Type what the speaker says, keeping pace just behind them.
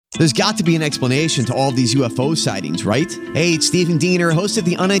There's got to be an explanation to all of these UFO sightings, right? Hey, it's Stephen Diener, host of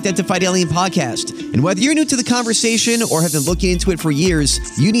the Unidentified Alien Podcast. And whether you're new to the conversation or have been looking into it for years,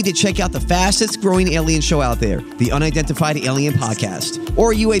 you need to check out the fastest growing alien show out there, the Unidentified Alien Podcast,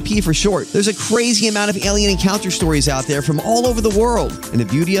 or UAP for short. There's a crazy amount of alien encounter stories out there from all over the world. And the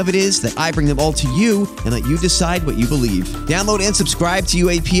beauty of it is that I bring them all to you and let you decide what you believe. Download and subscribe to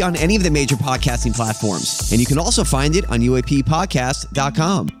UAP on any of the major podcasting platforms. And you can also find it on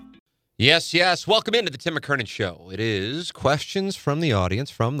UAPpodcast.com. Yes. Welcome into the Tim McKernan Show. It is questions from the audience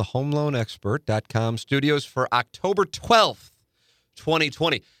from the HomeLoanExpert.com studios for October 12th,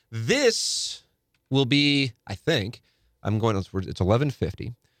 2020. This will be, I think, it's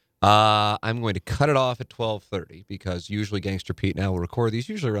 11:50. I'm going to cut it off at 12:30 because usually Gangster Pete and I will record these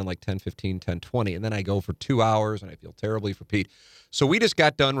usually around like 10:15, 10:20, and then I go for 2 hours, and I feel terribly for Pete. So we just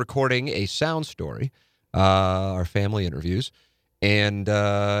got done recording a sound story, our family interviews. And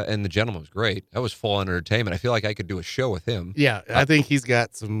the gentleman was great. That was full on entertainment. I feel like I could do a show with him. Yeah, I think he's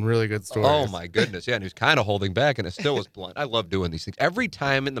got some really good stories. Oh, my goodness. Yeah, and he was kind of holding back, and it still was blunt. I love doing these things. Every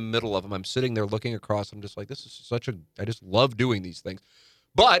time in the middle of them, I'm sitting there looking across. I'm just like, I just love doing these things.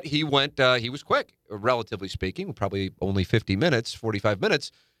 But he was quick, relatively speaking, probably only 50 minutes, 45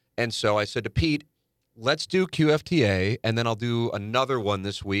 minutes. And so I said to Pete, let's do QFTA, and then I'll do another one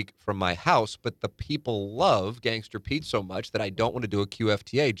this week from my house. But the people love Gangster Pete so much that I don't want to do a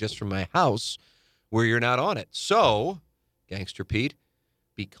QFTA just from my house where you're not on it. So, Gangster Pete,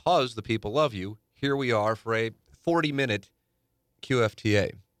 because the people love you, here we are for a 40-minute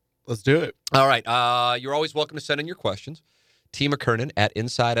QFTA. Let's do it. All right. You're always welcome to send in your questions. T. McKernan at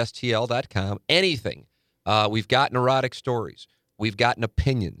InsideSTL.com. Anything. We've got neurotic stories. We've gotten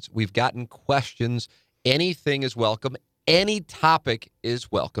opinions. We've gotten questions. Anything is welcome. Any topic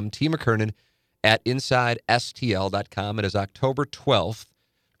is welcome. T. McKernan at InsideSTL.com. It is October 12th,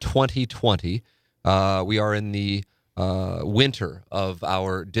 2020. We are in the winter of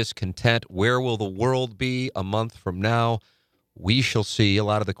our discontent. Where will the world be a month from now? We shall see. A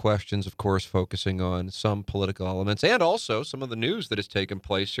lot of the questions, of course, focusing on some political elements and also some of the news that has taken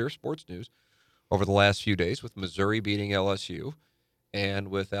place here, sports news, over the last few days with Missouri beating LSU. And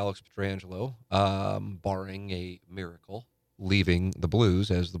with Alex Petrangelo, barring a miracle, leaving the Blues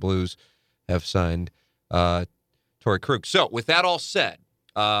as the Blues have signed Torrey Krug. So with that all said,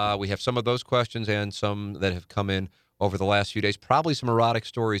 we have some of those questions and some that have come in over the last few days, probably some erotic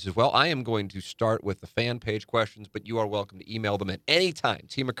stories as well. I am going to start with the fan page questions, but you are welcome to email them at any time.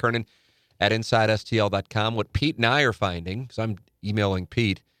 T. McKernan at InsideSTL.com. What Pete and I are finding, because I'm emailing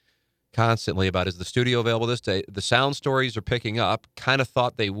Pete constantly about, is the studio available this day? The sound stories are picking up. Kind of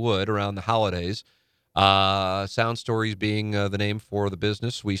thought they would around the holidays. Sound Stories being the name for the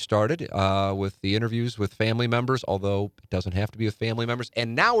business we started with the interviews with family members, although it doesn't have to be with family members.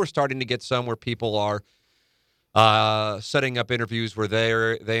 And now we're starting to get some where people are setting up interviews where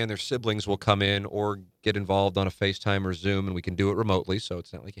they and their siblings will come in or get involved on a FaceTime or Zoom, and we can do it remotely, so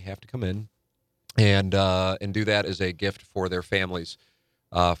it's not like you have to come in and do that as a gift for their families.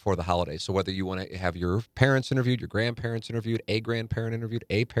 For the holidays. So whether you want to have your parents interviewed, your grandparents interviewed, a grandparent interviewed,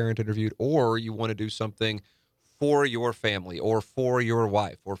 a parent interviewed, or you want to do something for your family or for your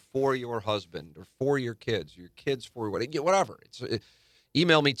wife or for your husband or for your kids for whatever.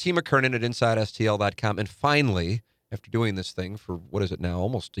 Email me, T. McKernan at InsideSTL.com. And finally, after doing this thing for, what is it now,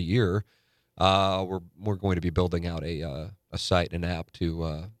 almost a year, we're going to be building out a site, an app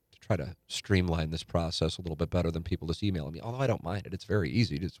to try to streamline this process a little bit better than people just emailing me, although I don't mind it. It's very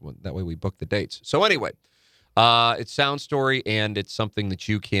easy. That way we book the dates. So anyway, it's Sound Story, and it's something that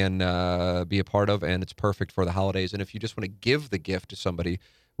you can be a part of, and it's perfect for the holidays. And if you just want to give the gift to somebody,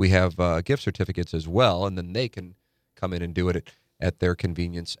 we have gift certificates as well, and then they can come in and do it at their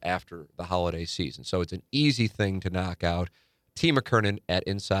convenience after the holiday season. So it's an easy thing to knock out. T. McKernan at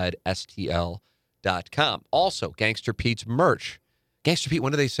InsideSTL.com. Also, Gangster Pete's merch. Gangster Pete,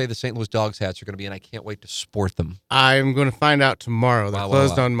 when do they say the St. Louis Dogs hats are going to be in? I can't wait to sport them. I'm going to find out tomorrow. They're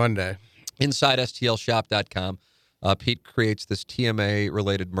closed on Monday. InsideSTLshop.com. Pete creates this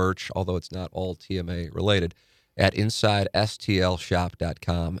TMA-related merch, although it's not all TMA-related, at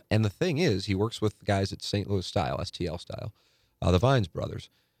InsideSTLshop.com. And the thing is, he works with the guys at St. Louis Style, STL Style, the Vines brothers,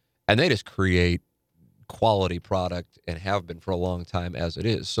 and they just create quality product and have been for a long time as it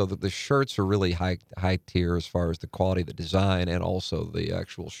is. So that the shirts are really high tier as far as the quality, the design, and also the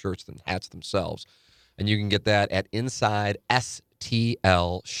actual shirts and hats themselves. And you can get that at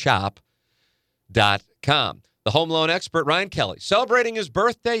InsideSTLshop.com. The home loan expert, Ryan Kelly, celebrating his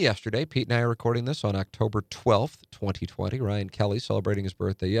birthday yesterday. Pete and I are recording this on October 12th, 2020. Ryan Kelly celebrating his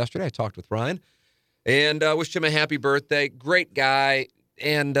birthday yesterday. I talked with Ryan and wished him a happy birthday. Great guy.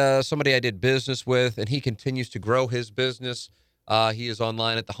 and somebody I did business with, and he continues to grow his business. He is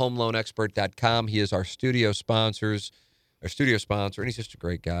online at thehomeloanexpert.com. He is our studio sponsor, and he's just a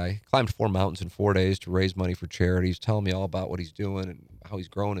great guy. Climbed 4 mountains in 4 days to raise money for charities, telling me all about what he's doing and how he's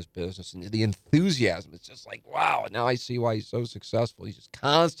growing his business. And the enthusiasm, it's just like, wow, now I see why he's so successful. He's just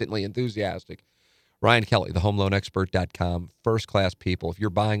constantly enthusiastic. Ryan Kelly, thehomeloanexpert.com, first-class people. If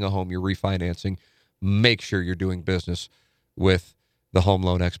you're buying a home, you're refinancing, make sure you're doing business with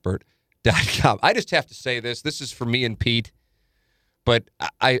thehomeloanexpert.com. I just have to say this. This is for me and Pete, but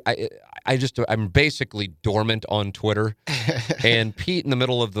I'm basically dormant on Twitter. And Pete, in the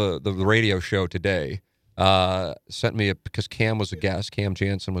middle of the radio show today, sent me because Cam was a guest. Cam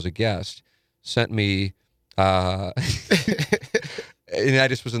Jansen was a guest. Sent me. And I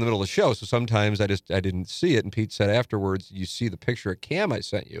just was in the middle of the show, so sometimes I didn't see it. And Pete said afterwards, "You see the picture of Cam I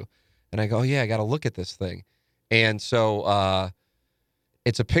sent you?" And I go, "Yeah, I got to look at this thing." And so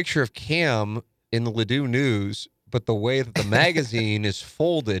it's a picture of Cam in the Ladue News, but the way that the magazine is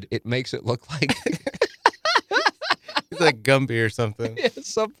folded, it makes it look like it's like Gumby or something. Yeah,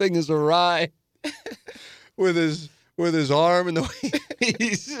 something is awry with his arm and the way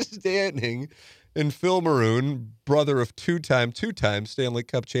he's standing. And Phil Maroon, brother of two-time Stanley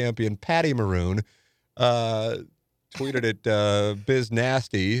Cup champion Patty Maroon, tweeted at Biz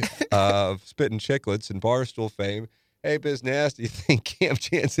Nasty of Spittin' Chicklets and Barstool fame, "Hey, Biz Nasty, think Cam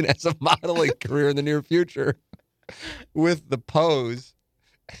Jansen has a modeling career in the near future?" With the pose,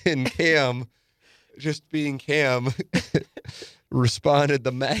 and Cam, just being Cam, responded,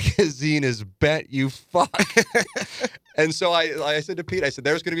 "The magazine is bent, you fuck." And so I said to Pete, I said,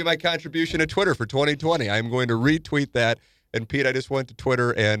 "There's going to be my contribution to Twitter for 2020. I'm going to retweet that." And Pete, I just went to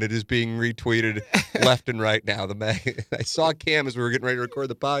Twitter, and it is being retweeted left and right now. I saw Cam as we were getting ready to record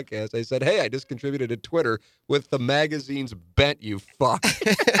the podcast. I said, "Hey, I just contributed to Twitter with the magazine's bent, you fuck."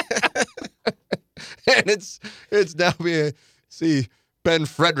 And it's now being, see, Ben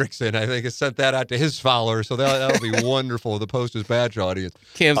Fredrickson, I think, has sent that out to his followers, so that'll be wonderful. The Posters Badge audience.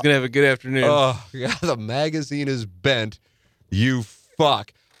 Cam's going to have a good afternoon. Oh, yeah, the magazine is bent, you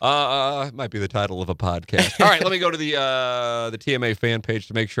fuck. It might be the title of a podcast. All right, let me go to the TMA fan page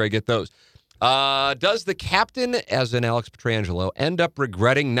to make sure I get those. Does the captain, as in Alex Pietrangelo, end up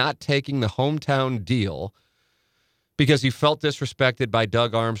regretting not taking the hometown deal because he felt disrespected by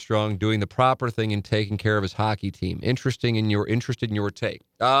Doug Armstrong doing the proper thing and taking care of his hockey team? Interested in your take.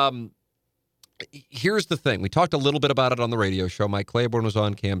 Here's the thing. We talked a little bit about it on the radio show. Mike Claiborne was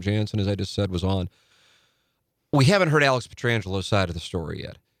on. Cam Jansen, as I just said, was on. We haven't heard Alex Pietrangelo's side of the story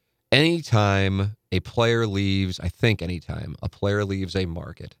yet. Anytime a player leaves a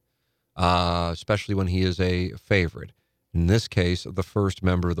market, especially when he is a favorite, in this case, the first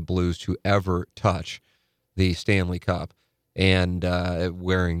member of the Blues to ever touch the Stanley Cup and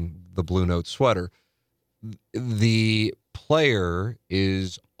wearing the Blue Note sweater, the player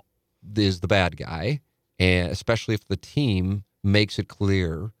is the bad guy, and especially if the team makes it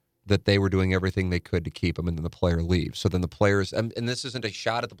clear that they were doing everything they could to keep him, and then the player leaves. So then the players, and this isn't a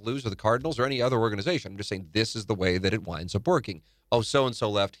shot at the Blues or the Cardinals or any other organization. I'm just saying this is the way that it winds up working. Oh, so-and-so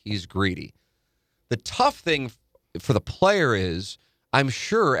left, he's greedy. The tough thing for the player is, I'm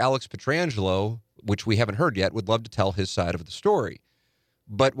sure Alex Pietrangelo, which we haven't heard yet, would love to tell his side of the story.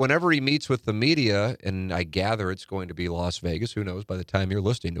 But whenever he meets with the media, and I gather it's going to be Las Vegas, who knows, by the time you're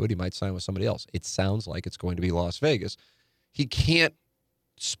listening to it, he might sign with somebody else. It sounds like it's going to be Las Vegas. He can't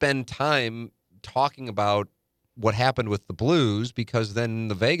spend time talking about what happened with the Blues, because then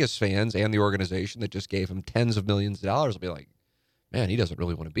the Vegas fans and the organization that just gave him tens of millions of dollars will be like, man, he doesn't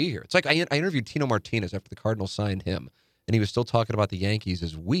really want to be here. It's like I interviewed Tino Martinez after the Cardinals signed him, and he was still talking about the Yankees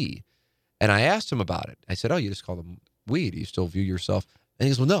as we. And I asked him about it. I said, "Oh, you just call them we. Do you still view yourself?" And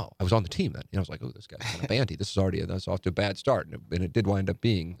he goes, "Well, no, I was on the team then." And I was like, "Oh, this guy's kind of banty. That's off to a bad start." And it did wind up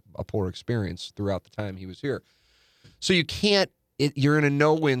being a poor experience throughout the time he was here. So you can't, you're in a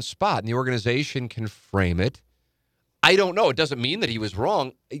no-win spot, and the organization can frame it. I don't know. It doesn't mean that he was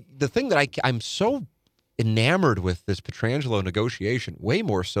wrong. The thing that I'm so enamored with this Pietrangelo negotiation, way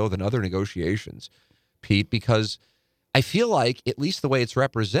more so than other negotiations, Pete, because I feel like, at least the way it's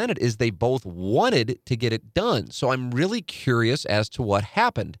represented, is they both wanted to get it done. So I'm really curious as to what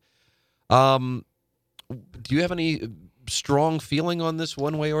happened. Do you have any strong feeling on this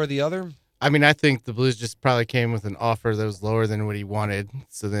one way or the other? I mean, I think the Blues just probably came with an offer that was lower than what he wanted.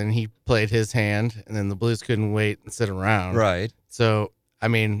 So then he played his hand, and then the Blues couldn't wait and sit around. Right. So, I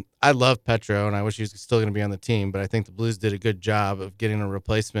mean, I love Petro, and I wish he was still going to be on the team, but I think the Blues did a good job of getting a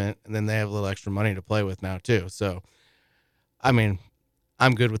replacement, and then they have a little extra money to play with now, too. So, I mean,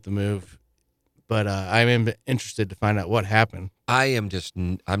 I'm good with the move. but I'm interested to find out what happened. I'm just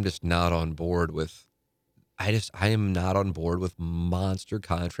not on board with. I am not on board with monster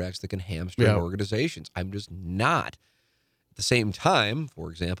contracts that can hamstring organizations. I'm just not. At the same time, for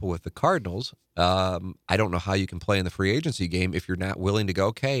example, with the Cardinals, I don't know how you can play in the free agency game if you're not willing to go,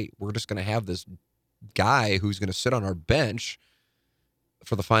 okay, we're just going to have this guy who's going to sit on our bench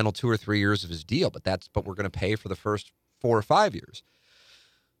for the final 2 or 3 years of his deal, but we're going to pay for the first 4 or 5 years.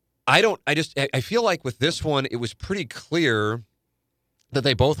 I feel like with this one, it was pretty clear that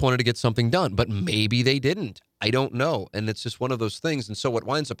they both wanted to get something done, but maybe they didn't. I don't know. And it's just one of those things. And so what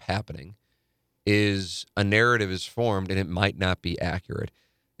winds up happening is a narrative is formed and it might not be accurate.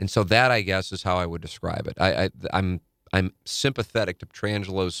 And so that, I guess, is how I would describe it. I'm sympathetic to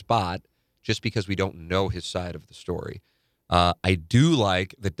Petrangelo's spot just because we don't know his side of the story. I do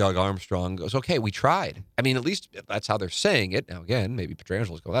like that Doug Armstrong goes, okay, we tried. I mean, at least that's how they're saying it. Now, again, maybe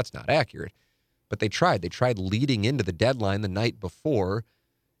Petrangelo's going, that's not accurate. But they tried. They tried leading into the deadline the night before,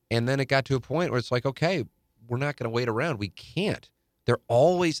 and then it got to a point where it's like, okay, we're not going to wait around. We can't. They're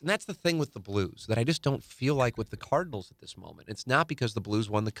always, and that's the thing with the Blues that I just don't feel like with the Cardinals at this moment. It's not because the Blues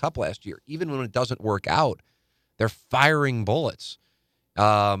won the Cup last year. Even when it doesn't work out, they're firing bullets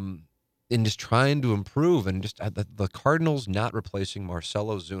and just trying to improve. And just the Cardinals not replacing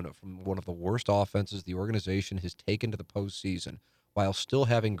Marcelo Zuna from one of the worst offenses the organization has taken to the postseason while still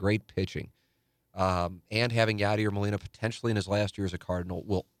having great pitching. And having Yadier Molina potentially in his last year as a Cardinal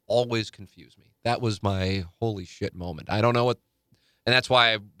will always confuse me. That was my holy shit moment. I don't know what, and that's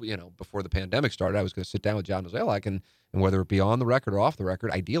why, before the pandemic started, I was going to sit down with John Mozeliak and whether it be on the record or off the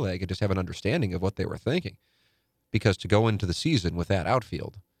record, ideally I could just have an understanding of what they were thinking. Because to go into the season with that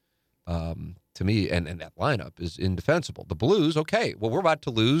outfield, to me, and that lineup is indefensible. The Blues, okay, well, we're about to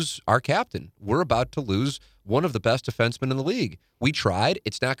lose our captain. We're about to lose one of the best defensemen in the league. We tried.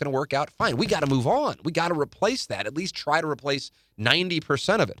 It's not going to work out. Fine. We got to move on. We got to replace that. At least try to replace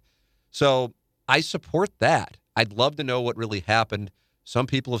 90% of it. So I support that. I'd love to know what really happened. Some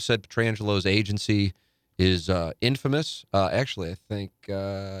people have said Petrangelo's agency is infamous. Actually, I think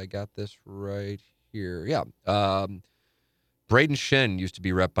I got this right here. Yeah. Braden Shen used to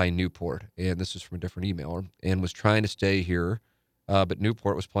be rep by Newport, and this is from a different emailer, and was trying to stay here, but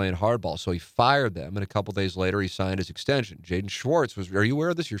Newport was playing hardball, so he fired them, and a couple days later he signed his extension. Jaden Schwartz are you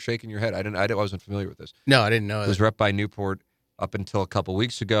aware of this? You're shaking your head. I wasn't familiar with this. No, I didn't know. He was rep by Newport up until a couple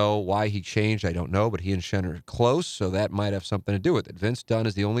weeks ago. Why he changed, I don't know, but he and Shen are close, so that might have something to do with it. Vince Dunn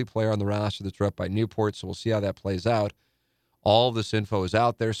is the only player on the roster that's rep by Newport, so we'll see how that plays out. All of this info is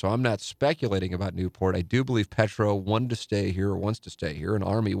out there, so I'm not speculating about Newport. I do believe Petro wanted to stay here or wants to stay here, and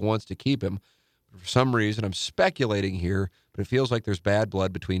Army wants to keep him. For some reason, I'm speculating here, but it feels like there's bad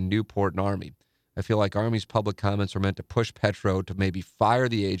blood between Newport and Army. I feel like Army's public comments are meant to push Petro to maybe fire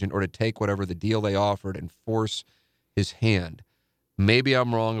the agent or to take whatever the deal they offered and force his hand. Maybe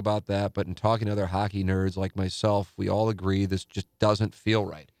I'm wrong about that, but in talking to other hockey nerds like myself, we all agree this just doesn't feel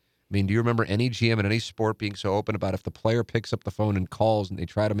right. I mean, do you remember any GM in any sport being so open about if the player picks up the phone and calls and they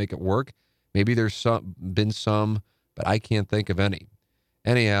try to make it work? Maybe there's been some, but I can't think of any.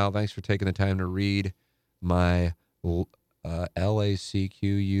 Anyhow, thanks for taking the time to read my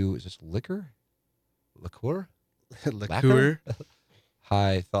LACQU. Is this liquor? Liqueur? Liqueur?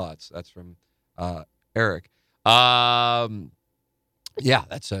 High thoughts. That's from Eric. Yeah,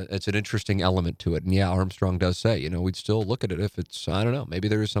 it's an interesting element to it. And yeah, Armstrong does say, we'd still look at it if it's, I don't know, maybe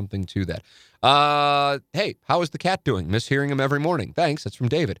there is something to that. Hey, how is the cat doing? Miss hearing him every morning. Thanks. That's from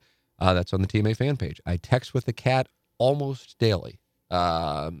David. That's on the TMA fan page. I text with the cat almost daily.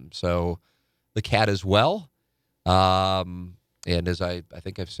 So the cat is well. And as I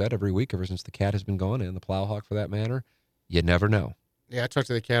think I've said every week ever since the cat has been gone, and the Plowhawk for that matter, you never know. Yeah, I talked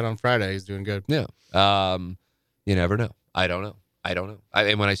to the cat on Friday. He's doing good. Yeah. You never know. I don't know.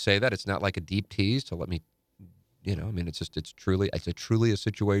 And when I say that, it's not like a deep tease to let me, it's truly a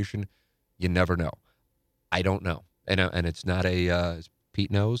situation you never know. I don't know. And it's not as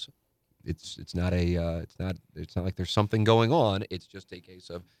Pete knows, it's not like there's something going on. It's just a case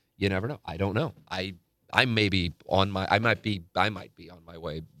of you never know. I don't know. I might be on my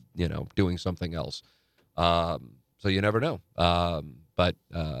way, doing something else. So you never know. But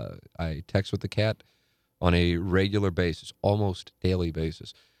I text with the cat on a regular basis, almost daily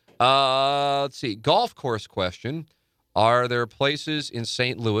basis. Let's see. Golf course question. Are there places in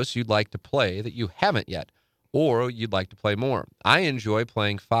St. Louis you'd like to play that you haven't yet, or you'd like to play more? I enjoy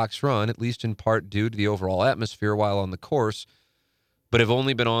playing Fox Run, at least in part due to the overall atmosphere while on the course, but have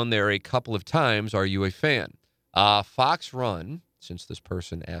only been on there a couple of times. Are you a fan? Fox Run, since this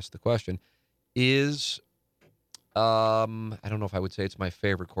person asked the question, is I don't know if I would say it's my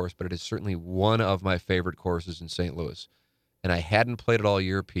favorite course, but it is certainly one of my favorite courses in St. Louis. And I hadn't played it all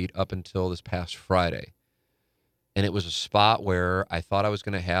year, Pete, up until this past Friday. And it was a spot where I thought I was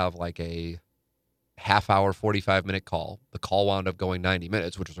going to have like a half-hour, 45-minute call. The call wound up going 90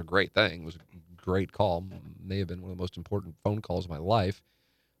 minutes, which was a great thing. It was a great call. May have been one of the most important phone calls of my life.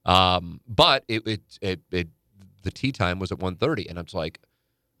 But the tee time was at 1:30, and I was like,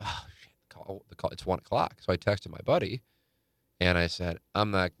 oh, shit, the call, it's 1 o'clock. So I texted my buddy, and I said,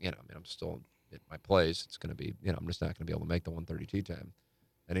 I'm not, I'm still at my place. It's going to be, I'm just not going to be able to make the 1:30 tee time.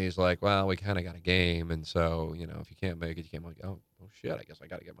 And he's like, well, we kind of got a game, and so, if you can't make it, you can't. I'm like, oh, shit, I guess I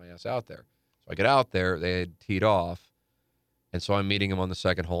got to get my ass out there. So I get out there, they had teed off, and so I'm meeting him on the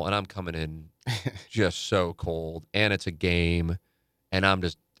second hole, and I'm coming in just so cold, and it's a game, and I'm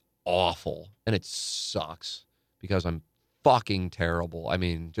just awful, and it sucks because I'm fucking terrible. I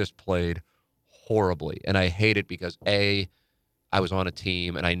mean, just played horribly, and I hate it because, A, I was on a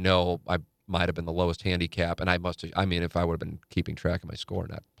team, and I know I might have been the lowest handicap, and if I would have been keeping track of my score,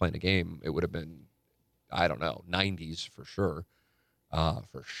 not playing a game, it would have been, I don't know, 90s for sure.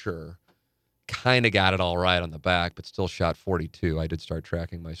 Kind of got it all right on the back, but still shot 42. I did start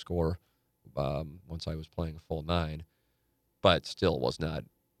tracking my score once I was playing a full 9, but still was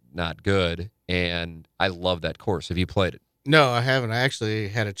not good. And I love that course. Have you played it? No, I haven't. I actually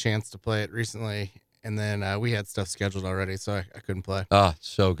had a chance to play it recently, and then we had stuff scheduled already, so I couldn't play. Oh,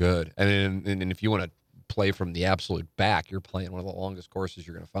 so good. I mean, and if you want to play from the absolute back, you're playing one of the longest courses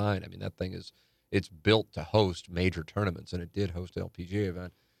you're going to find. I mean, that thing it's built to host major tournaments, and it did host an LPGA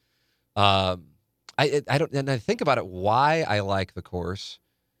event. I don't, and I think about it, why I like the course.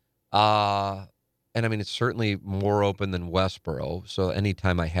 And I mean, it's certainly more open than Westboro. So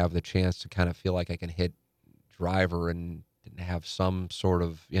anytime I have the chance to kind of feel like I can hit driver and have some sort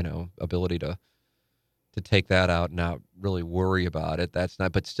of, ability to take that out and not really worry about it,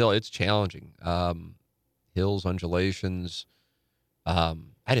 but still it's challenging. Hills, undulations. I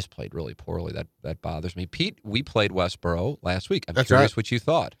just played really poorly. That bothers me. Pete, we played Westboro last week. I'm curious what you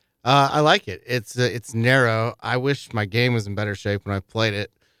thought. I like it. It's narrow. I wish my game was in better shape when I played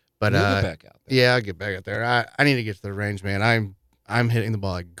it, but You'll get back out there. Yeah, I'll get back out there. I need to get to the range, man. I'm hitting the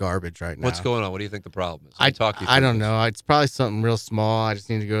ball like garbage right now. What's going on? What do you think the problem is? I don't know. It's probably something real small. I just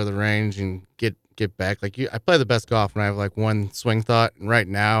need to go to the range and get back. Like I play the best golf when I have like one swing thought, and right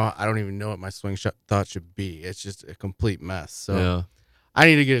now I don't even know what my swing thought should be. It's just a complete mess. So yeah. I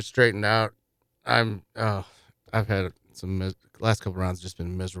need to get it straightened out. I've had some last couple rounds just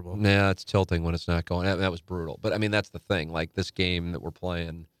been miserable. Yeah, it's tilting when it's not going. That was brutal. But I mean, that's the thing. Like this game that we're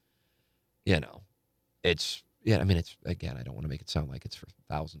playing, it's again, I don't want to make it sound like it's for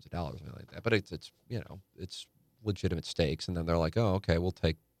thousands of dollars or anything like that, but it's legitimate stakes. And then they're like, oh, okay, we'll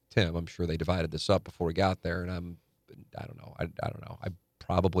take Tim. I'm sure they divided this up before we got there, and I don't know. I don't know. I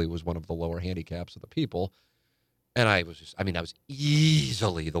probably was one of the lower handicaps of the people, and I was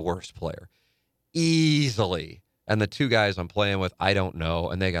easily the worst player, easily. And the two guys I'm playing with, I don't know,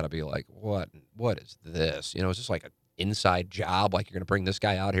 and they got to be like, what is this? Is this like an inside job? Like you're going to bring this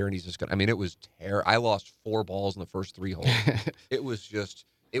guy out here and he's just going to, it was terrible. I lost 4 balls in the first 3 holes. It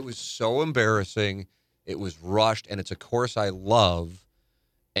was so embarrassing. It was rushed, and it's a course I love.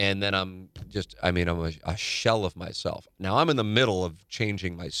 And then I'm a shell of myself. Now I'm in the middle of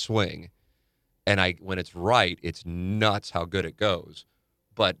changing my swing, and when it's right, it's nuts how good it goes.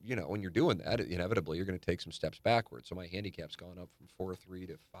 But, when you're doing that, inevitably you're going to take some steps backwards. So my handicap's gone up from 4.3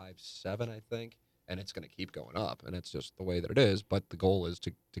 to 5.7, I think, and it's going to keep going up, and that's just the way that it is. But the goal is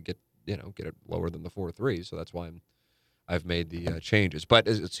to get it lower than the 4.3. So that's why I've made the changes. But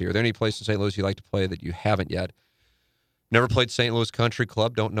let's see, are there any place in St. Louis you like to play that you haven't yet? Never played St. Louis Country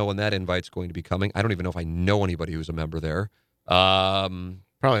Club. Don't know when that invite's going to be coming. I don't even know if I know anybody who's a member there.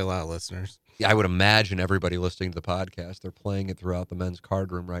 Probably a lot of listeners. Yeah, I would imagine everybody listening to the podcast, they're playing it throughout the men's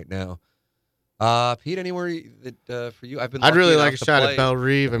card room right now. Pete, anywhere that for you? I'd really like a shot at Belle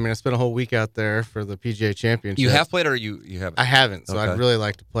Reve. I spent a whole week out there for the PGA Championship. You have played it, or you haven't? I haven't, so okay. I'd really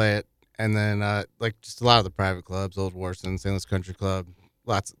like to play it. And then just a lot of the private clubs, Old Warson, St. Louis Country Club,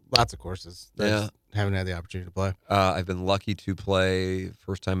 lots of courses. Yeah. Haven't had the opportunity to play. I've been lucky to play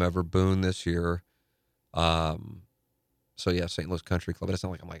first time ever Boone this year. So yeah, St. Louis Country Club. But it's not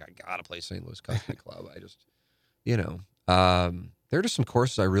like I'm like I gotta play St. Louis Country Club. I just, there are just some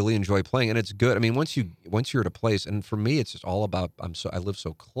courses I really enjoy playing, and it's good. Once you're at a place, and for me, it's just all about I live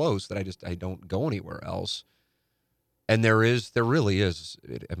so close that I don't go anywhere else. And there really is.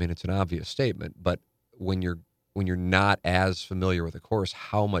 It's an obvious statement, but when you're not as familiar with a course,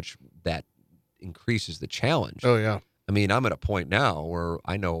 how much that increases the challenge. Oh yeah. I'm at a point now where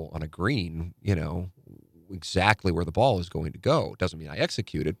I know on a green, exactly where the ball is going to go. It doesn't mean I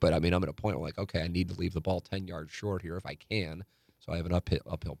execute it, but I mean, I'm at a point where like, okay, I need to leave the ball 10 yards short here if I can. So I have an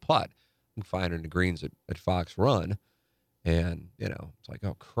uphill putt. I'm finding the greens at Fox Run. And, it's like,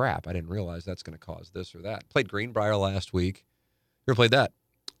 oh, crap, I didn't realize that's going to cause this or that. Played Greenbrier last week. You ever played that?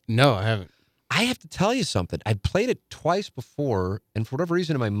 No, I haven't. I have to tell you something. I played it twice before, and for whatever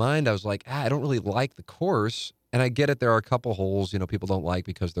reason in my mind, I was like, I don't really like the course. And I get it. There are a couple holes, people don't like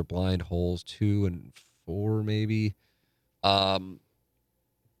because they're blind holes, 2 and 4 maybe.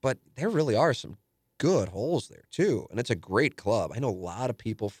 But there really are some good holes there too, and it's a great club. I know a lot of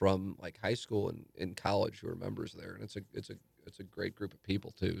people from like high school and in college who are members there, and it's a great group of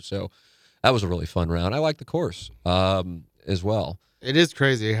people too. So that was a really fun round. I like the course as well. It is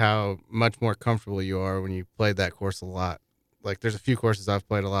crazy how much more comfortable you are when you played that course a lot. Like there's a few courses I've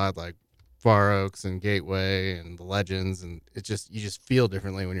played a lot, like Far Oaks and Gateway and the Legends, and you just feel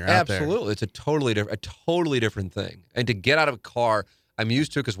differently when you're out there. Absolutely, it's a totally different thing. And to get out of a car, I'm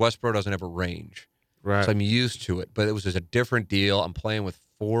used to it because Westboro doesn't have a range. Right. So I'm used to it, but it was just a different deal. I'm playing with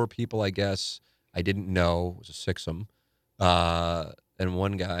 4 people, I guess. I didn't know. It was a sixsome. And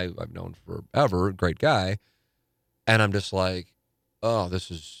one guy I've known forever, great guy. And I'm just like, oh,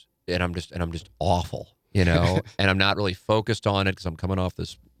 and I'm just awful, and I'm not really focused on it because I'm coming off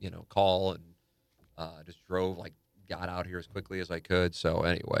this, call and just got out here as quickly as I could. So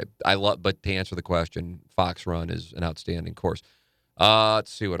anyway, but to answer the question, Fox Run is an outstanding course.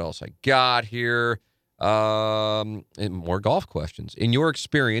 Let's see what else I got here. And more golf questions. In your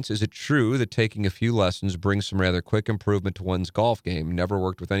experience, is it true that taking a few lessons brings some rather quick improvement to one's golf game? Never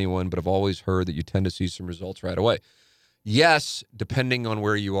worked with anyone, but I've always heard that you tend to see some results right away. Yes, depending on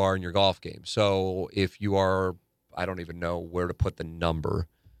where you are in your golf game. So if you are, I don't even know where to put the number.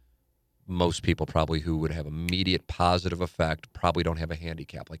 Most people probably who would have immediate positive effect probably don't have a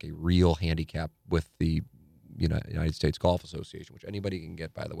handicap, like a real handicap with the United States Golf Association, which anybody can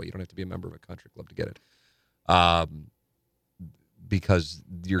get, by the way. You don't have to be a member of a country club to get it. Because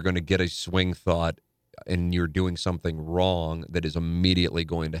you're going to get a swing thought and you're doing something wrong that is immediately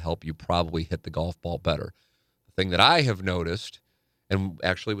going to help you probably hit the golf ball better. The thing that I have noticed and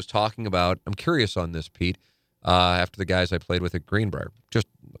actually was talking about, I'm curious on this, Pete, after the guys I played with at Greenbrier, just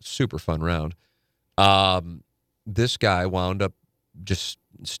a super fun round. This guy wound up just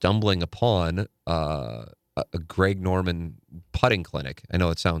stumbling upon a Greg Norman putting clinic. I know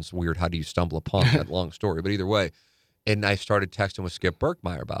it sounds weird. How do you stumble upon that long story? But either way, and I started texting with Skip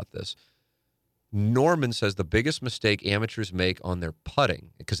Berkmeyer about this. Norman says the biggest mistake amateurs make on their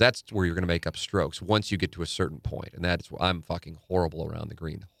putting, because that's where you're going to make up strokes once you get to a certain point, and that's where I'm fucking horrible around the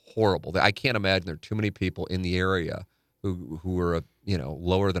green. Horrible. I can't imagine there are too many people in the area who are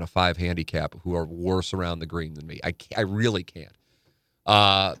lower than a 5 handicap who are worse around the green than me. I really can't.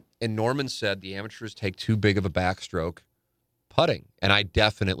 And Norman said the amateurs take too big of a backstroke putting. And I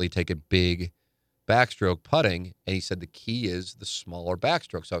definitely take a big backstroke putting. And he said the key is the smaller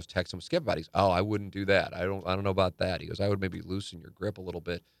backstroke. So I was texting with Skip about it. He goes, oh, I wouldn't do that. I don't know about that. He goes, I would maybe loosen your grip a little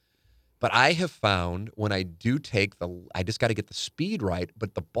bit. But I have found when I do I just got to get the speed right,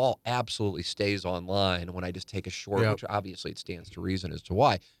 but the ball absolutely stays on line when I just take a short, which obviously it stands to reason as to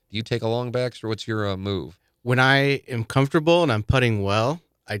why. Do you take a long backstroke? What's your move? When I am comfortable and I'm putting well,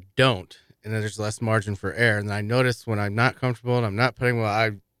 I don't, and then there's less margin for error. And I notice when I'm not comfortable and I'm not putting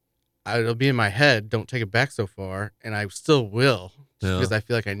well, it'll be in my head, don't take it back so far, and I still will, because I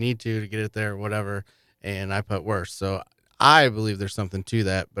feel like I need to get it there or whatever, and I putt worse. So I believe there's something to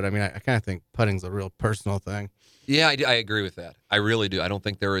that, but I mean, I kind of think putting's a real personal thing. Yeah, I agree with that. I really do. I don't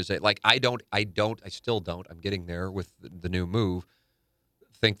think there is I still don't, I'm getting there with the new move,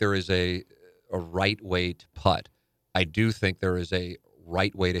 think there is a right way to putt. I do think there is a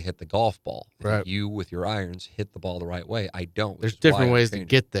right way to hit the golf ball. Right. You, with your irons, hit the ball the right way. I don't. There's different ways to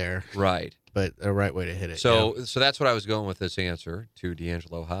get there. Right. But a right way to hit it. So that's what I was going with this answer to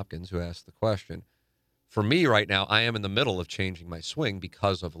D'Angelo Hopkins, who asked the question. For me right now, I am in the middle of changing my swing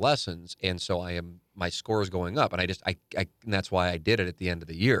because of lessons, and so my score is going up, and and that's why I did it at the end of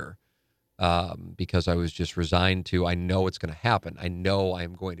the year, because I was just resigned to, I know it's going to happen. I know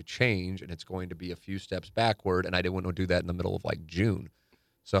I'm going to change, and it's going to be a few steps backward, and I didn't want to do that in the middle of June.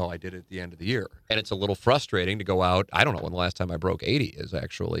 So I did it at the end of the year. And it's a little frustrating to go out. I don't know when the last time I broke 80 is,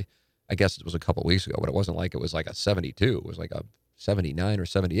 actually. I guess it was a couple of weeks ago, but it wasn't like it was like a 72. It was like a 79 or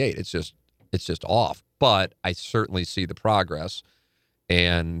 78. It's just off. But I certainly see the progress,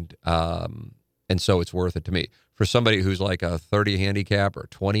 and so it's worth it to me. For somebody who's like a 30 handicap or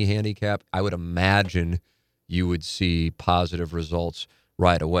 20 handicap, I would imagine you would see positive results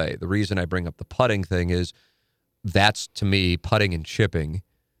right away. The reason I bring up the putting thing is that's, to me, putting and chipping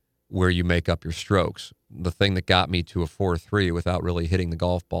where you make up your strokes. The thing that got me to a 4.3 without really hitting the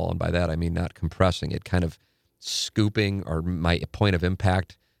golf ball, and by that I mean not compressing it, kind of scooping, or my point of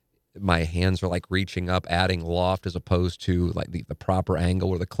impact, my hands are like reaching up, adding loft as opposed to like the proper angle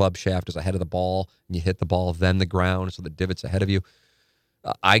where the club shaft is ahead of the ball and you hit the ball, then the ground, so the divot's ahead of you.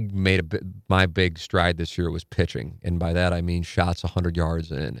 I made my big stride this year was pitching, and by that I mean shots 100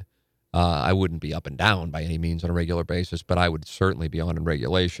 yards in. I wouldn't be up and down by any means on a regular basis, but I would certainly be on in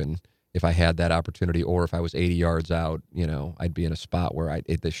regulation if I had that opportunity, or if I was 80 yards out, I'd be in a spot where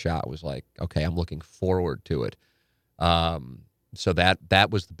this shot was like, okay, I'm looking forward to it. So that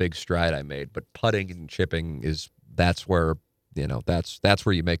was the big stride I made. But putting and chipping that's where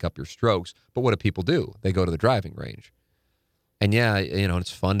you make up your strokes. But what do people do? They go to the driving range. And yeah,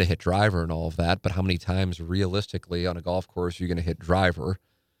 it's fun to hit driver and all of that, but how many times realistically on a golf course are you going to hit driver?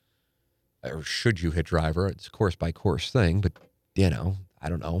 Or should you hit driver? It's a course by course thing, but I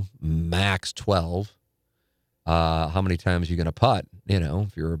don't know, max 12. How many times are you going to putt?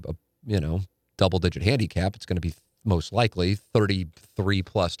 If you're a double digit handicap, it's going to be most likely 33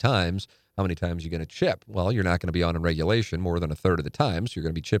 plus times. How many times are you going to chip? Well, you're not going to be on in regulation more than a third of the time, so you're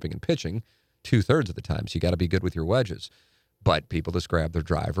going to be chipping and pitching 2/3 of the time. So you got to be good with your wedges. But people just grab their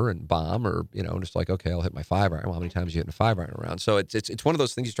driver and bomb, or, just like, okay, I'll hit my 5-iron. Well, how many times are you hitting a 5-iron around? So it's one of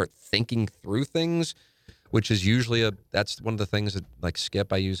those things you start thinking through things, which is usually that's one of the things that, like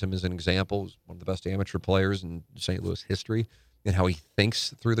Skip, I use him as an example, he's one of the best amateur players in St. Louis history, and how he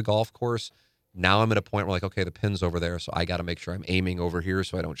thinks through the golf course. Now I'm at a point where, like, okay, the pin's over there, so I got to make sure I'm aiming over here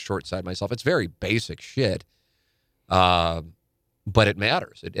so I don't short side myself. It's very basic shit. But it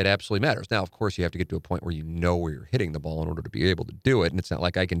matters. It absolutely matters. Now, of course, you have to get to a point where you know where you're hitting the ball in order to be able to do it. And it's not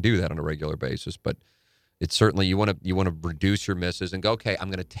like I can do that on a regular basis, but it's certainly you want to reduce your misses and go, okay, I'm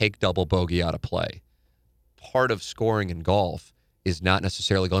going to take double bogey out of play. Part of scoring in golf is not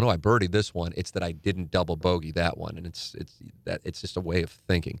necessarily going, oh, I birdied this one. It's that I didn't double bogey that one, and it's just a way of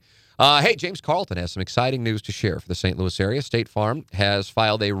thinking. Hey, James Carlton has some exciting news to share for the St. Louis area. State Farm has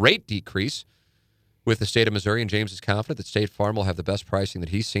filed a rate decrease with the state of Missouri, and James is confident that State Farm will have the best pricing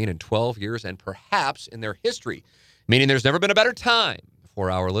that he's seen in 12 years and perhaps in their history, meaning there's never been a better time for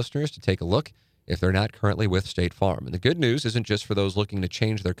our listeners to take a look if they're not currently with State Farm. And the good news isn't just for those looking to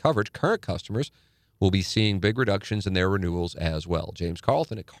change their coverage. Current customers will be seeing big reductions in their renewals as well. James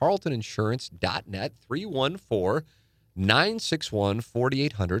Carlton at carltoninsurance.net,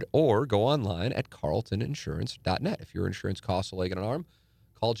 314-961-4800, or go online at carltoninsurance.net. If your insurance costs a leg and an arm,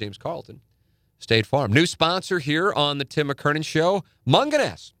 call James Carlton. State Farm. New sponsor here on the Tim McKernan Show,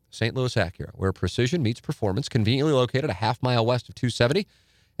 Mungenast, St. Louis Acura, where precision meets performance, conveniently located a half-mile west of 270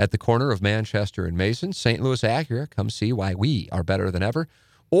 at the corner of Manchester and Mason. St. Louis Acura, come see why we are better than ever.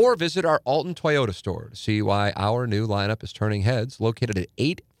 Or visit our Alton Toyota store to see why our new lineup is turning heads, located at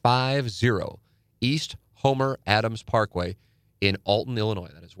 850 East Homer Adams Parkway in Alton,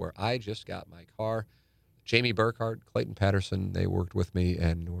 Illinois. That is where I just got my car. Jamie Burkhardt, Clayton Patterson, they worked with me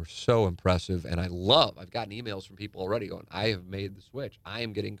and were so impressive. And I've gotten emails from people already going, I have made the switch. I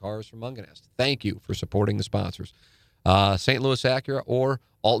am getting cars from Mungenast. Thank you for supporting the sponsors. St. Louis Acura or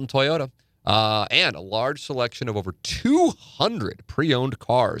Alton Toyota. And a large selection of over 200 pre-owned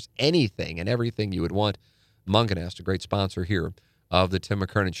cars, anything and everything you would want. Mungenast, a great sponsor here of the Tim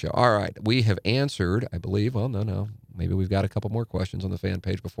McKernan Show. All right, we have answered, I believe, well, no, maybe we've got a couple more questions on the fan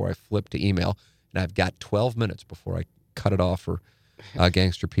page before I flip to email. And I've got 12 minutes before I cut it off for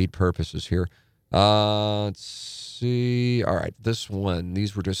Gangster Pete purposes here. Let's see. All right, this one.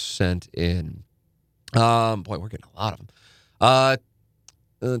 These were just sent in. Boy, we're getting a lot of them.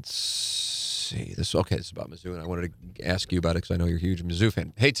 Let's see. This is about Mizzou, and I wanted to ask you about it because I know you're a huge Mizzou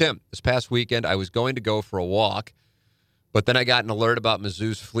fan. Hey, Tim, this past weekend I was going to go for a walk, but then I got an alert about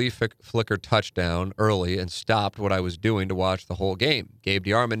Mizzou's flea flicker touchdown early and stopped what I was doing to watch the whole game. Gabe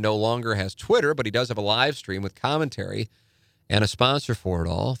DeArmond no longer has Twitter, but he does have a live stream with commentary and a sponsor for it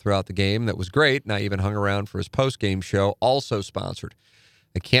all throughout the game. That was great, and I even hung around for his post-game show, also sponsored.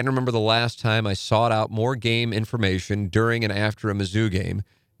 I can't remember the last time I sought out more game information during and after a Mizzou game.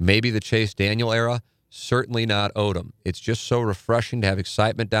 Maybe the Chase Daniel era, certainly not Odom. It's just so refreshing to have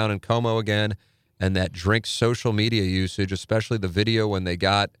excitement down in Como again, and that Drink's social media usage, especially the video when they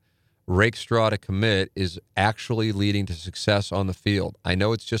got Rakestraw to commit, is actually leading to success on the field. I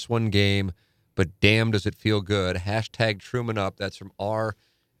know it's just one game, but damn does it feel good. Hashtag Truman Up. That's from R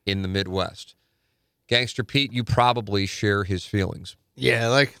in the Midwest. Gangster Pete, you probably share his feelings. Yeah,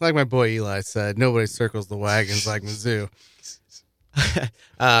 like my boy Eli said, nobody circles the wagons like Mizzou.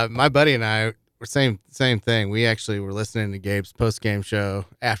 My buddy and I were same thing. We actually were listening to Gabe's post-game show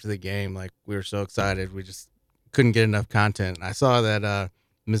after the game. Like, we were so excited. We just couldn't get enough content. I saw that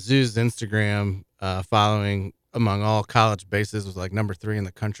Mizzou's Instagram following among all college bases was like number 3 in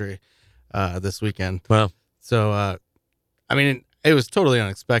the country this weekend. Wow. So, I mean, it was totally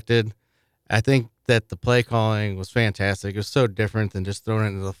unexpected. I think that the play calling was fantastic. It was so different than just throwing it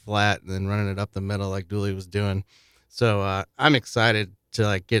into the flat and then running it up the middle like Dooley was doing. So I'm excited to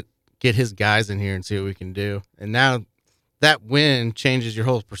like get his guys in here and see what we can do. And now that win changes your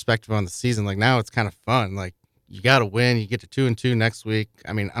whole perspective on the season. Like now it's kind of fun. Like you got to win. You get to 2-2 next week.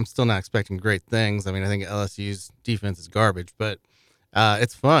 I mean, I'm still not expecting great things. I mean, I think LSU's defense is garbage, but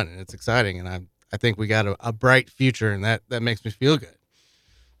it's fun and it's exciting. And I think we got a bright future, and that makes me feel good.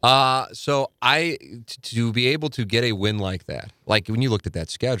 So to be able to get a win like that, like when you looked at that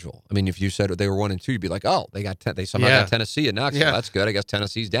schedule, I mean, if you said they were 1-2, you'd be like, oh, they somehow got Tennessee and Knoxville. Yeah. That's good. I guess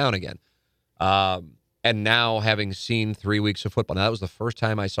Tennessee's down again. And now having seen 3 weeks of football, now that was the first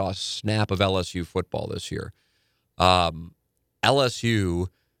time I saw a snap of LSU football this year. LSU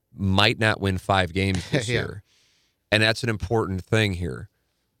might not win 5 games this year, and that's an important thing here.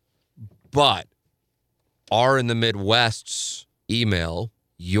 But are in the Midwest's email,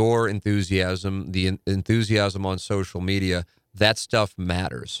 your enthusiasm, the enthusiasm on social media, that stuff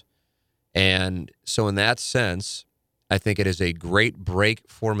matters. And so in that sense, I think it is a great break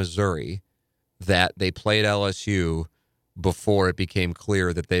for Missouri that they played LSU before it became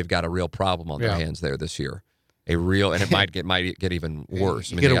clear that they've got a real problem on their hands there this year. And it might get even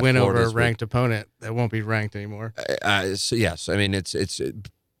worse. You get a win over a ranked opponent that won't be ranked anymore. So yes, I mean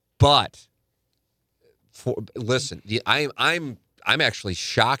but listen, I'm actually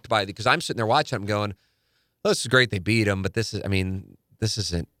shocked by because I'm sitting there watching them going, well, this is great they beat them, but this isn't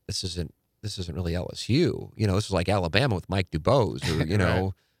really LSU. You know, this is like Alabama with Mike Dubose or, you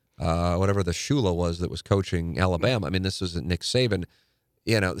know, whatever the Shula was that was coaching Alabama. I mean, this isn't Nick Saban.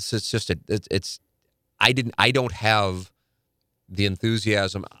 You know, this is just I don't have the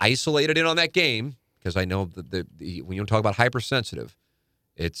enthusiasm isolated in on that game because I know that when you talk about hypersensitive,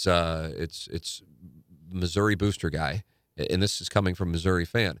 it's Missouri booster guy, and this is coming from a Missouri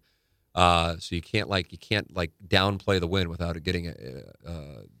fan. So you can't downplay the win without it getting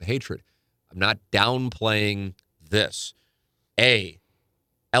hatred. I'm not downplaying this.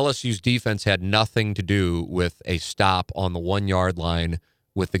 LSU's defense had nothing to do with a stop on the 1 yard line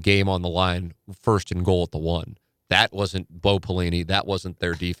with the game on the line, 1st and goal at the 1. That wasn't Bo Pelini. That wasn't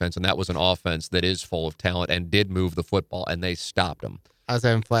their defense, and that was an offense that is full of talent and did move the football, and they stopped them. I was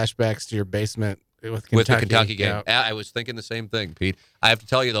having flashbacks to your basement with the Kentucky game. Yeah. I was thinking the same thing, Pete. I have to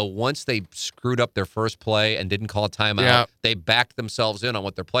tell you, though, once they screwed up their first play and didn't call a timeout, they backed themselves in on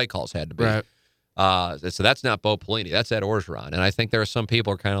what their play calls had to be. Right. So that's not Bo Pelini. That's Ed Orgeron. And I think there are some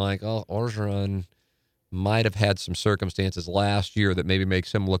people who are kind of like, oh, Orgeron might have had some circumstances last year that maybe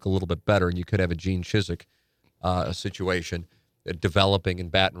makes him look a little bit better, and you could have a Gene Chizik situation developing in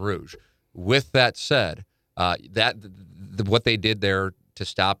Baton Rouge. With that said, what they did there to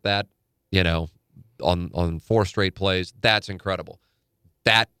stop that, you know, on 4 straight plays, that's incredible.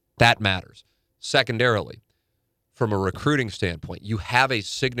 That matters. Secondarily, from a recruiting standpoint, you have a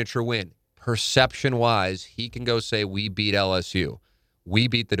signature win. Perception-wise, he can go say, we beat LSU. We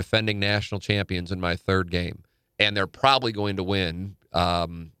beat the defending national champions in my 3rd game. And they're probably going to win, I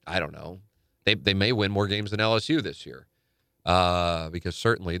don't know. They may win more games than LSU this year. Because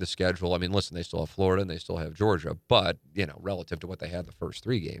certainly the schedule, I mean, listen, they still have Florida and they still have Georgia. But, you know, relative to what they had the first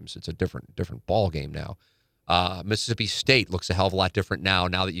 3 games, it's a different ball game now. Mississippi State looks a hell of a lot different now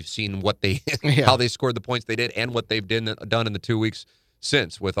that you've seen what they how they scored the points they did and what they've done in the 2 weeks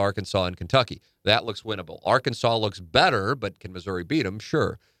since with Arkansas and Kentucky. That looks winnable. Arkansas looks better, but can Missouri beat them?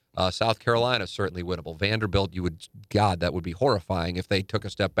 Sure. South Carolina is certainly winnable. Vanderbilt, that would be horrifying if they took a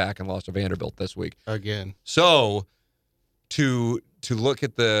step back and lost to Vanderbilt this week. Again. So to look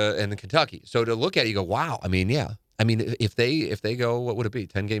at the Kentucky. So to look at it, you go, wow. I mean, yeah. I mean, if they go, what would it be?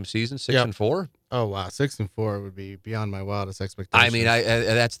 10-game season, 6-4? Oh wow, 6-4 would be beyond my wildest expectations. I mean,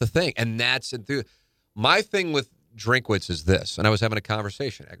 that's the thing, and that's my thing with Drinkwitz is this, and I was having a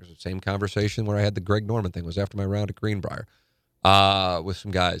conversation. It was the same conversation where I had the Greg Norman thing. It was after my round at Greenbrier with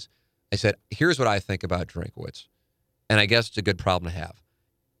some guys. I said, here's what I think about Drinkwitz, and I guess it's a good problem to have.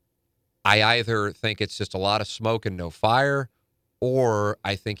 I either think it's just a lot of smoke and no fire, or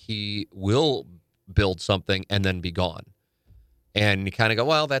I think he will build something and then be gone. And you kind of go,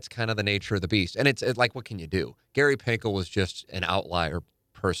 well, that's kind of the nature of the beast. And it's like, what can you do? Gary Pinkel was just an outlier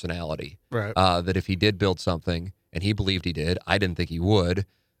personality. Right. That if he did build something, and he believed he did, I didn't think he would,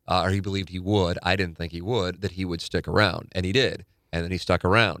 or he believed he would, I didn't think he would, that he would stick around. And he did. And then he stuck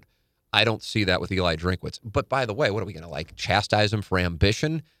around. I don't see that with Eli Drinkwitz. But by the way, what are we going to chastise him for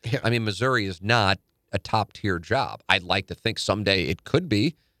ambition? Yeah. I mean, Missouri is not a top-tier job. I'd like to think someday it could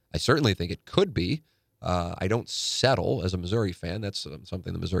be. I certainly think it could be. I don't settle as a Missouri fan. That's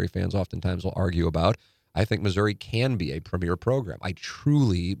something the Missouri fans oftentimes will argue about. I think Missouri can be a premier program. I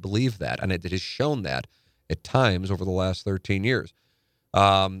truly believe that, and it has shown that at times over the last 13 years.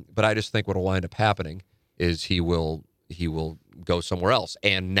 But I just think what will wind up happening is he will go somewhere else.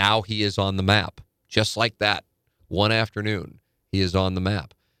 And now he is on the map. Just like that. One afternoon, he is on the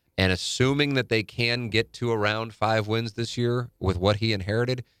map. And assuming that they can get to around 5 wins this year with what he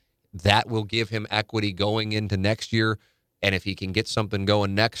inherited, that will give him equity going into next year. And if he can get something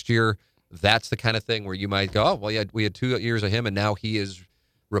going next year, that's the kind of thing where you might go, oh, well, we had 2 years of him, and now he is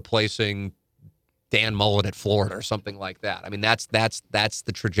replacing Dan Mullen at Florida or something like that. I mean, that's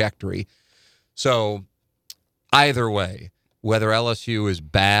the trajectory. So either way, whether LSU is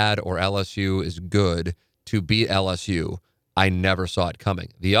bad or LSU is good, to beat LSU, I never saw it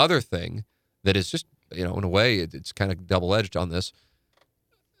coming. The other thing that is just, in a way, it's kind of double-edged on this,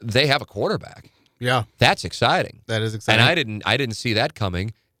 they have a quarterback. Yeah. That's exciting. That is exciting. And I didn't see that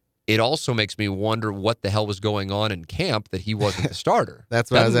coming. It also makes me wonder what the hell was going on in camp that he wasn't the starter. That's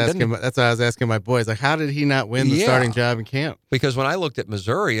what I was asking my boys. Like, how did he not win the starting job in camp? Because when I looked at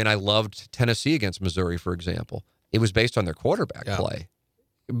Missouri, and I loved Tennessee against Missouri, for example, it was based on their quarterback play.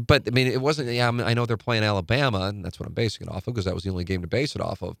 But, I mean, it wasn't, I know they're playing Alabama, and that's what I'm basing it off of, because that was the only game to base it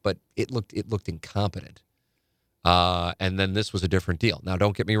off of, but it looked incompetent. And then this was a different deal. Now,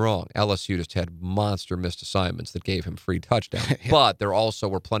 don't get me wrong. LSU just had monster missed assignments that gave him free touchdowns. But there also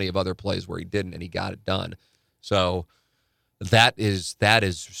were plenty of other plays where he didn't, and he got it done. So that is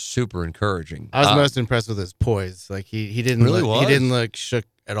super encouraging. I was most impressed with his poise. Like he didn't really look, he didn't look shook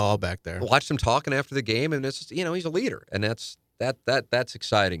at all back there. Watched him talking after the game, and it's just, he's a leader, and that's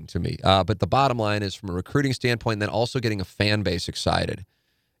exciting to me. But the bottom line is, from a recruiting standpoint, and then also getting a fan base excited.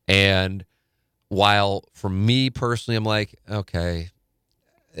 And while for me personally, I'm like, okay,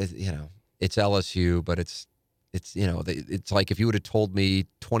 it's LSU, but it's like if you would have told me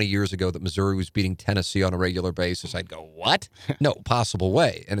 20 years ago that Missouri was beating Tennessee on a regular basis, I'd go, what? No possible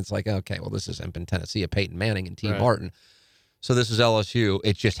way. And it's like, okay, well, this isn't been Tennessee, Peyton Manning and T. Martin. So this is LSU.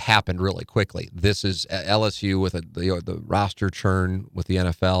 It just happened really quickly. This is LSU with the roster churn with the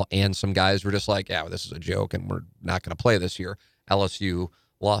NFL, and some guys were just like, yeah, well, this is a joke, and we're not going to play this year. LSU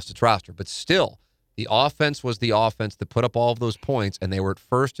lost its roster. But still, the offense was the offense that put up all of those points, and they were at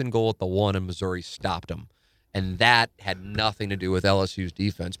first and goal at the 1, and Missouri stopped them. And that had nothing to do with LSU's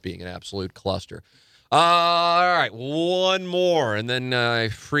defense being an absolute cluster. All right, one more, and then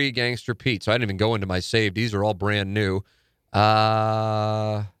free Gangster Pete. So I didn't even go into my saved. These are all brand new.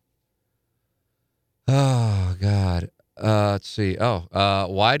 Oh, God. Let's see.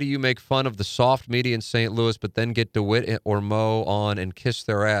 Why do you make fun of the soft media in St. Louis, but then get DeWitt or Mo on and kiss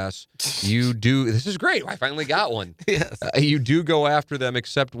their ass? You do. This is great. I finally got one. Yes. You do go after them,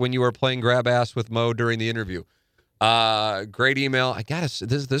 except when you are playing grab ass with Mo during the interview. Great email. I gotta say,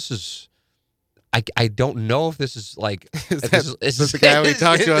 this is. I don't know if this is like. Is this the guy we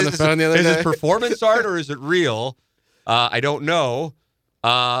talked to on the phone the other day? Is this performance art or is it real? I don't know.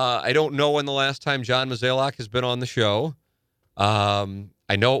 I don't know when the last time John Mozeliak has been on the show.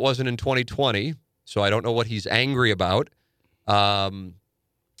 I know it wasn't in 2020, so I don't know what he's angry about.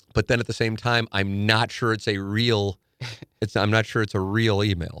 But then at the same time, I'm not sure it's a real. I'm not sure it's a real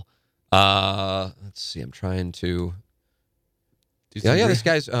email. Let's see. I'm trying to. This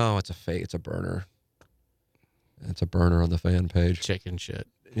guy's. Oh, it's a fake. It's a burner. It's a burner on the fan page. Chicken shit.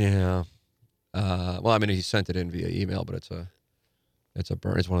 Yeah. Well, I mean, he sent it in via email, but it's a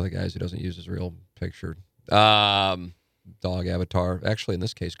burn. It's one of the guys who doesn't use his real picture. Dog avatar. Actually, in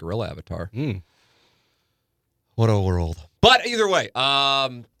this case, gorilla avatar. What a world. But either way, I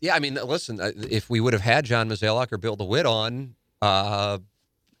mean, listen, if we would have had John Mozeliak or Bill DeWitt on,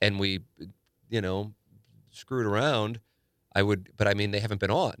 and we, screwed around, I would, but I mean, they haven't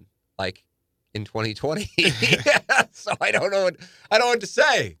been on, like, in 2020. So I don't know what to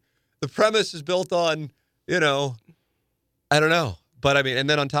say. The premise is built on, I don't know. But I mean, and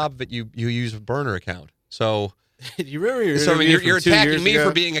then on top of it, you use a burner account. So you remember you're attacking me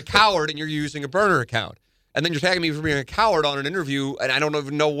for being a coward, and you're using a burner account. And then you're tagging me for being a coward on an interview, and I don't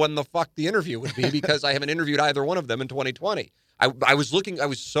even know when the fuck the interview would be because I haven't interviewed either one of them in 2020. I was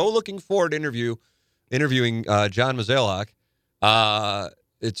so looking forward to interviewing John Mozeliak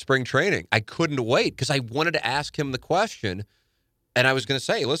at spring training. I couldn't wait because I wanted to ask him the question. And I was going to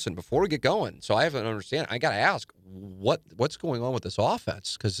say, listen, before we get going, so I have to understand. I got to ask what's going on with this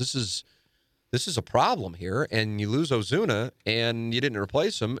offense, because this is a problem here. And you lose Ozuna, and you didn't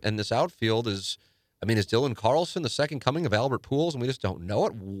replace him. And this outfield is Dylan Carlson the second coming of Albert Pujols, and we just don't know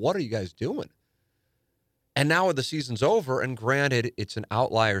it? What are you guys doing? And now the season's over, and granted, it's an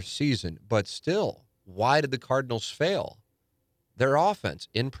outlier season, but still, why did the Cardinals fail? Their offense,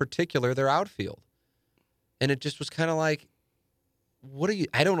 in particular, their outfield. And it just was kind of like,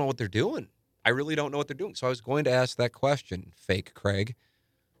 I don't know what they're doing. I really don't know what they're doing. So I was going to ask that question, fake Craig.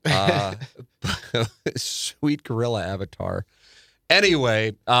 Sweet gorilla avatar.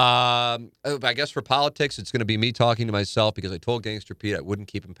 Anyway, I guess for politics, it's going to be me talking to myself because I told Gangster Pete I wouldn't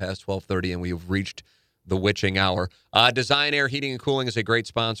keep him past 12:30, and we have reached the witching hour. Design Air Heating and Cooling is a great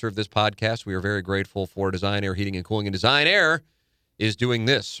sponsor of this podcast. We are very grateful for Design Air Heating and Cooling. And Design Air is doing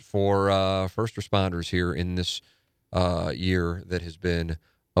this for first responders here in this year that has been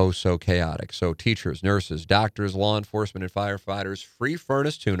oh so chaotic. So teachers, nurses, doctors, law enforcement, and firefighters, free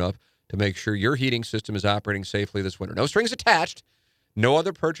furnace tune-up to make sure your heating system is operating safely this winter. No strings attached. No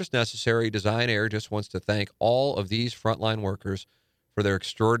other purchase necessary. Design Air just wants to thank all of these frontline workers for their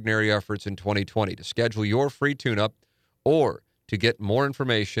extraordinary efforts in 2020. To schedule your free tune-up or to get more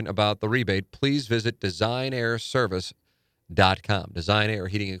information about the rebate, please visit designairservice.com. Design Air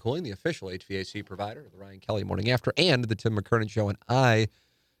Heating and Cooling, the official HVAC provider of the Ryan Kelly Morning After and the Tim McKernan Show, and I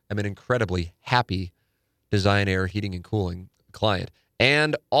am an incredibly happy Design Air Heating and Cooling client.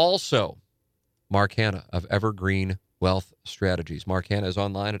 And also, Mark Hanna of Evergreen Wealth Strategies. Mark Hanna is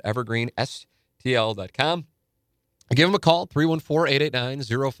online at evergreenstl.com. Give him a call,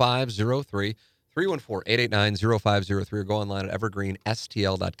 314-889-0503, 314-889-0503, or go online at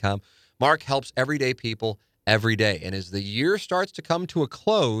evergreenstl.com. Mark helps everyday people every day. And as the year starts to come to a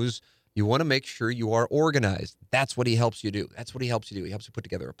close, you want to make sure you are organized. That's what he helps you do. He helps you put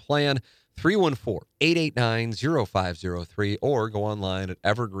together a plan. 314-889-0503, or go online at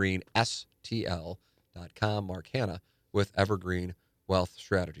evergreenstl.com. Mark Hanna with Evergreen Wealth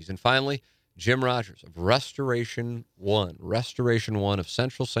Strategies. And finally, Jim Rogers of Restoration One of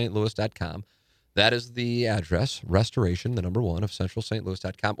CentralSt. That is the address, Restoration, the number 1 of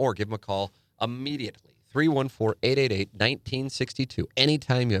CentralSt.com, or give him a call immediately, 314-888-1962.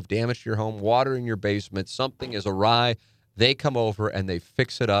 Anytime you have damage to your home, water in your basement, something is awry, they come over and they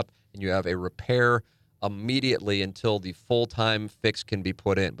fix it up, and you have a repair immediately until the full-time fix can be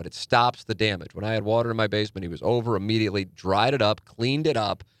put in. But it stops the damage. When I had water in my basement, he was over immediately, dried it up, cleaned it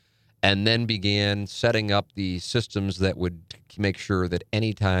up, and then began setting up the systems that would make sure that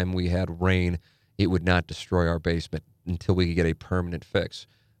anytime we had rain, it would not destroy our basement until we could get a permanent fix,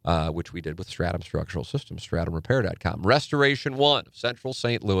 which we did with Stratum Structural Systems, stratumrepair.com. Restoration One of Central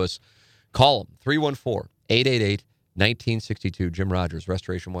St. Louis. Call them, 314-888-1962. Jim Rogers,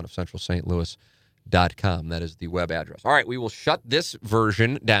 Restoration One of Central St. Louis.com. That is the web address. All right, we will shut this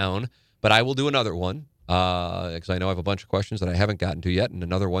version down, but I will do another one. Because I know I have a bunch of questions that I haven't gotten to yet, and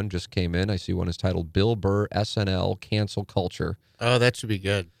another one just came in. I see one is titled Bill Burr SNL Cancel Culture. Oh, that should be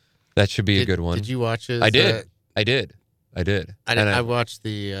good. That should be a good one. Did you watch his? I did. I watched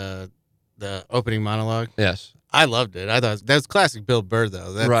the opening monologue. Yes. I loved it. I thought that was classic Bill Burr,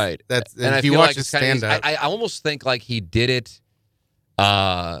 though. Right. And if you watch his stand-up. I almost think like he did it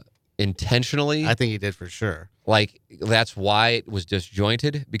intentionally. I think he did for sure. Like, that's why it was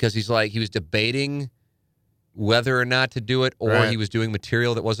disjointed, because he was debating whether or not to do it, or he was doing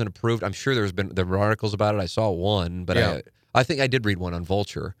material that wasn't approved. I'm sure there were articles about it. I saw one, but yeah. I think I did read one on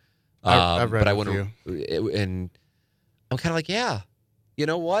Vulture. I've read a few. And I'm kind of like, yeah, you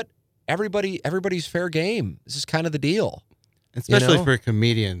know what? Everybody's fair game. This is kind of the deal. Especially for a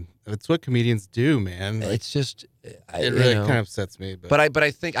comedian. It's what comedians do, man. Like, it's just... it really kind of upsets me. But I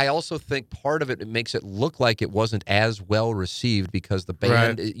also think part of it makes it look like it wasn't as well received because the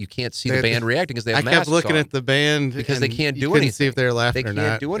band, you can't see the band reacting because they have masks on. I kept looking at the band because they can't do anything. anything. See if they're laughing or not. They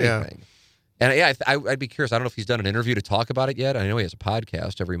can't do anything. And I'd be curious. I don't know if he's done an interview to talk about it yet. I know he has a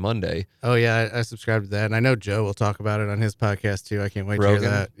podcast every Monday. Oh yeah, I subscribe to that, and I know Joe will talk about it on his podcast too. I can't wait Rogan? to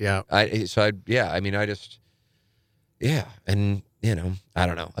hear that. Yeah. And I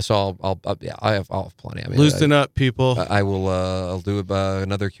don't know. So I'll have plenty. I mean, loosen up, people. I will. I'll do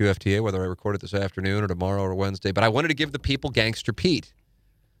another QFTA, whether I record it this afternoon or tomorrow or Wednesday. But I wanted to give the people Gangster Pete.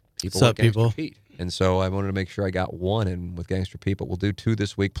 What's up, people? Pete. And so I wanted to make sure I got one in with Gangster Pete. But we'll do 2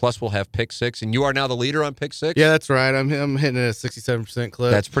 this week. Plus, we'll have Pick 6, and you are now the leader on Pick 6. Yeah, that's right. I'm hitting a 67%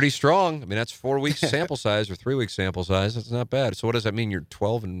 clip. That's pretty strong. I mean, that's 4 weeks sample size or 3 weeks sample size. That's not bad. So what does that mean? You're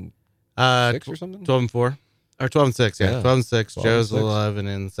 12 and 6 or something? 12 and 4. Or 12 and 6, yeah. 12 and 6. 12 Joe's and 6. 11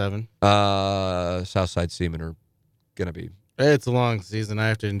 and 7. Southside Seamen are going to be... It's a long season. I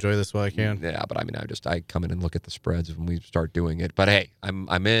have to enjoy this while I can. Yeah, but I mean, I come in and look at the spreads when we start doing it. But hey,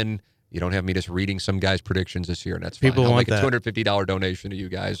 I'm in. You don't have me just reading some guy's predictions this year, and that's fine. People I'll want make a that. $250 donation to you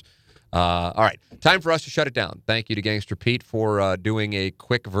guys All right, time for us to shut it down. Thank you to Gangster Pete for doing a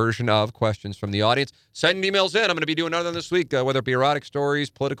quick version of questions from the audience. Send emails in. I'm going to be doing another this week, whether it be erotic stories,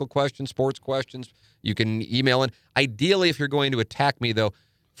 political questions, sports questions. You can email in. Ideally, if you're going to attack me, though,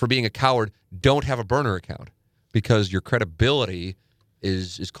 for being a coward, don't have a burner account because your credibility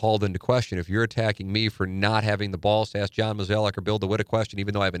is called into question. If you're attacking me for not having the balls to ask John Mozeliak or Bill DeWitt a question,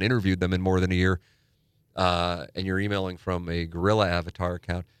 even though I haven't interviewed them in more than a year, and you're emailing from a gorilla avatar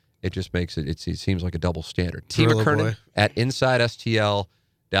account, it just makes it seems like a double standard. T. McKernan at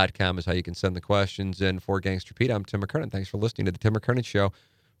InsideSTL.com is how you can send the questions in for Gangster Pete. I'm Tim McKernan. Thanks for listening to the Tim McKernan Show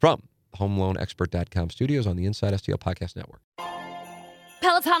from HomeLoanExpert.com studios on the Inside STL Podcast Network.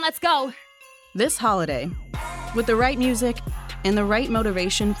 Peloton, let's go. This holiday, with the right music and the right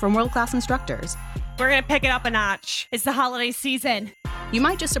motivation from world-class instructors, We're going to pick it up a notch. It's the holiday season. you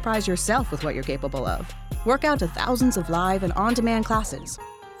might just surprise yourself with what you're capable of. Work out to thousands of live and on-demand classes,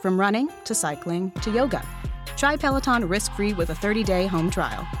 from running to cycling to yoga. Try Peloton risk-free with a 30-day home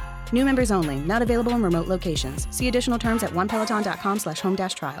trial. New members only, not available in remote locations. See additional terms at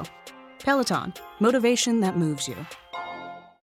onepeloton.com/home-trial. Peloton, motivation that moves you.